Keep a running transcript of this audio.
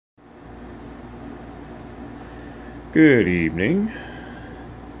Good evening.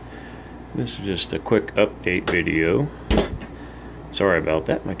 This is just a quick update video. Sorry about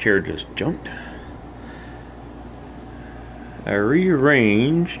that, my chair just jumped. I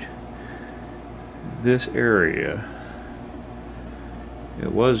rearranged this area.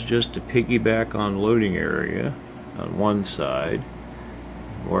 It was just a piggyback unloading area on one side,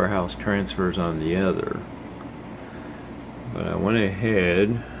 warehouse transfers on the other. But I went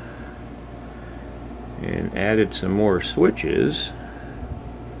ahead and added some more switches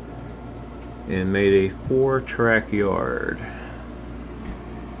and made a 4-track yard,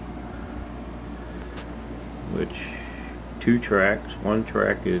 which 2 tracks. 1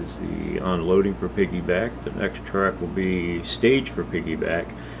 track is the unloading for piggyback, the next track will be stage for piggyback,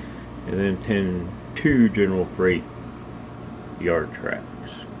 and then 2 general freight yard tracks.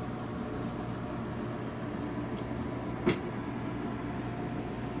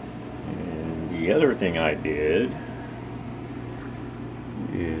 The other thing I did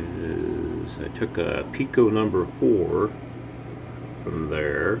is I took a Pico number 4 from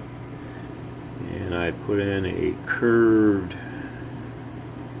there and I put in a curved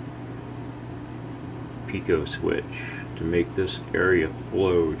Pico switch to make this area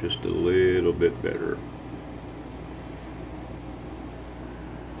flow just a little bit better.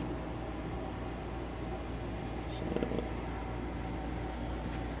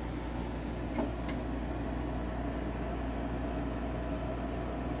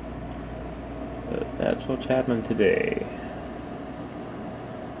 That's what's happened today.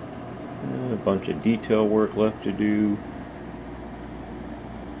 A bunch of detail work left to do.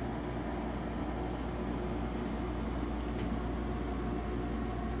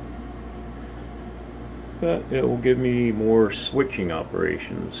 But it will give me more switching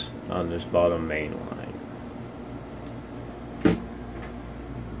operations on this bottom main line.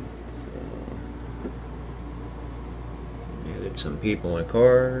 Added some people and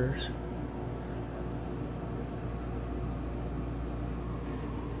cars.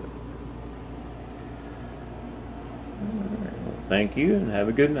 Thank you and have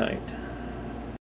a good night.